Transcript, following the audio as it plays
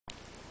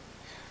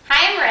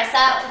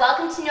Marissa.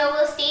 Welcome to Noble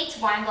Estates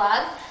Wine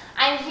Blog.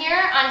 I'm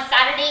here on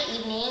Saturday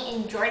evening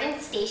in Jordan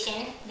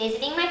Station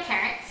visiting my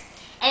parents,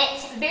 and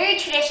it's very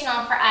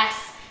traditional for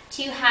us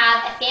to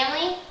have a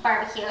family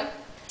barbecue.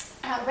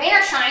 Rain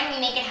or shine,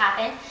 we make it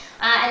happen.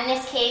 In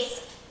this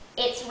case,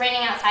 it's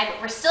raining outside, but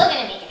we're still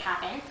going to make it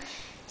happen.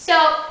 So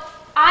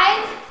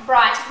I've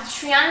brought the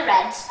Treana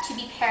Reds to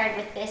be paired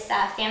with this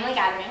family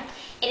gathering.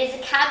 It is a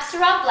Cab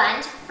Syrah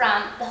blend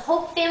from the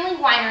Hope Family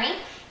Winery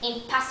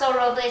in Paso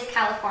Robles,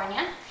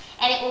 California,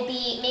 and it will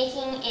be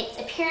making its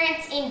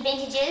appearance in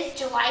vintages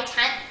July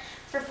 10th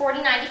for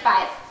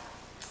 $40.95.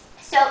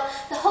 So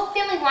the Hope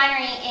Family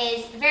Winery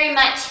is very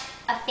much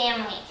a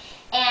family,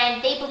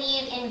 and they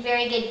believe in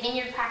very good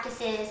vineyard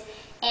practices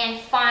and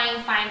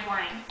fine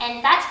wine.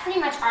 And that's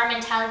pretty much our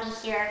mentality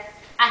here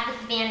at the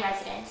Van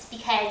residence,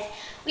 because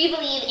we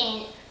believe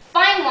in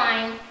fine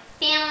wine,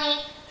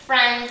 family,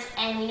 friends,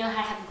 and we know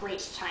how to have a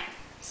great time.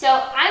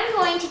 So I'm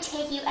going to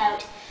take you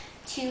out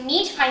to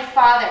meet my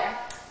father,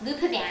 Lou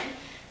Pavan,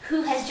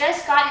 who has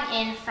just gotten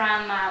in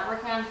from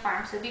working on the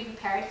farm, so be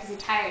prepared because the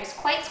tire is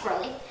quite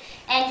squirrely.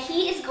 And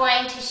he is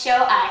going to show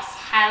us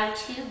how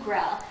to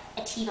grill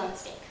a T-bone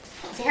steak.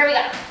 So here we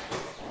go.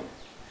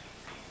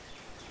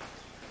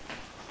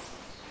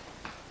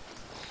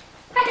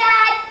 Hi,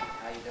 Dad.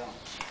 How you doing?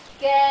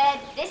 Good.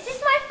 This is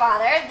my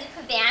father, Lou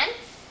Pavan.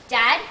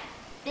 Dad,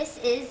 this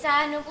is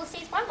Noble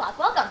Estates Wine Blog.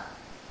 Welcome.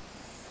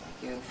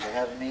 Thank you for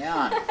having me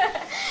on.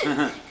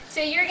 So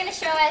you're going to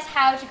show us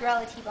how to grill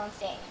a T-bone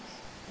steak.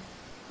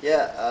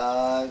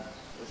 Yeah,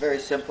 very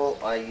simple.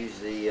 I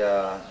usually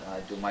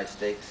do my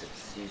steaks.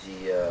 It's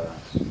usually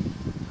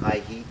high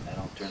heat. I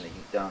don't turn the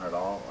heat down at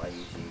all. I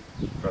usually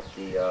prep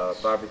the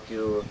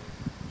barbecue,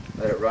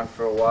 let it run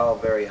for a while,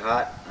 very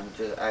hot. I'm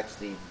just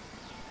actually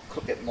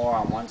cook it more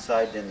on one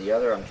side than the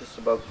other. I'm just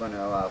about going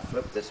to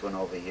flip this one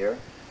over here.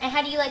 And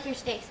how do you like your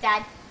steaks,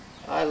 Dad?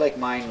 I like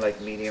mine like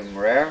medium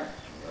rare.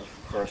 Of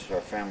course,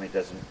 our family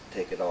doesn't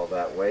take it all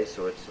that way,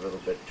 so it's a little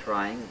bit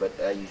trying, but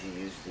I usually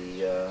use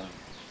the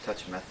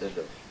touch method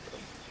of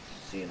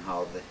seeing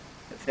how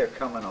they're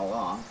coming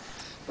along.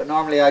 But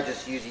normally I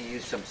just usually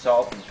use some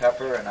salt and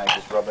pepper, and I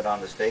just rub it on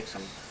the steak,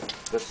 some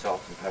good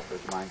salt and peppers,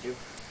 mind you.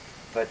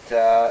 But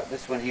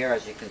this one here,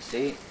 as you can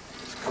see,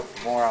 it's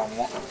cooked more on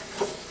one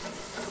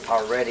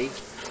already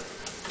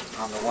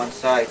on the one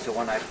side, so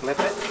when I flip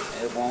it,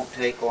 it won't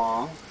take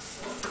long.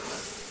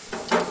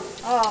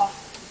 Oh,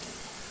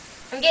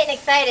 I'm getting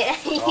excited.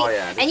 Oh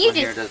yeah, this one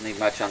here doesn't need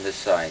much on this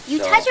side. You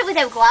touch it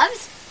without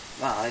gloves?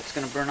 Well, it's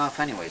going to burn off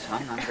anyways,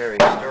 hon. I'm very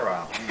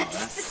sterile, you know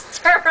that.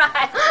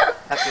 Sterile.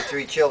 After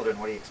 3 children,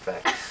 what do you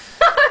expect? Okay,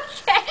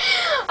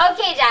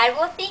 Dad.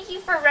 Well, thank you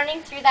for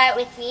running through that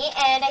with me.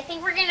 And I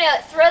think we're going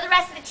to throw the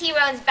rest of the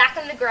T-bones back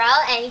on the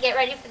grill and get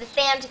ready for the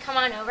fam to come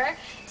on over.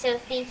 So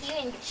thank you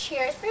and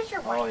cheers. Where's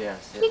your wine? Oh,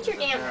 yes. Get your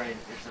damn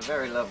It's a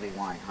very lovely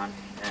wine, hon.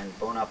 And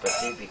bon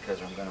appetit,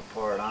 because I'm going to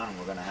pour it on and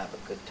we're going to have a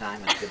good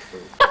time and good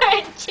food. All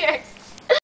right, cheers.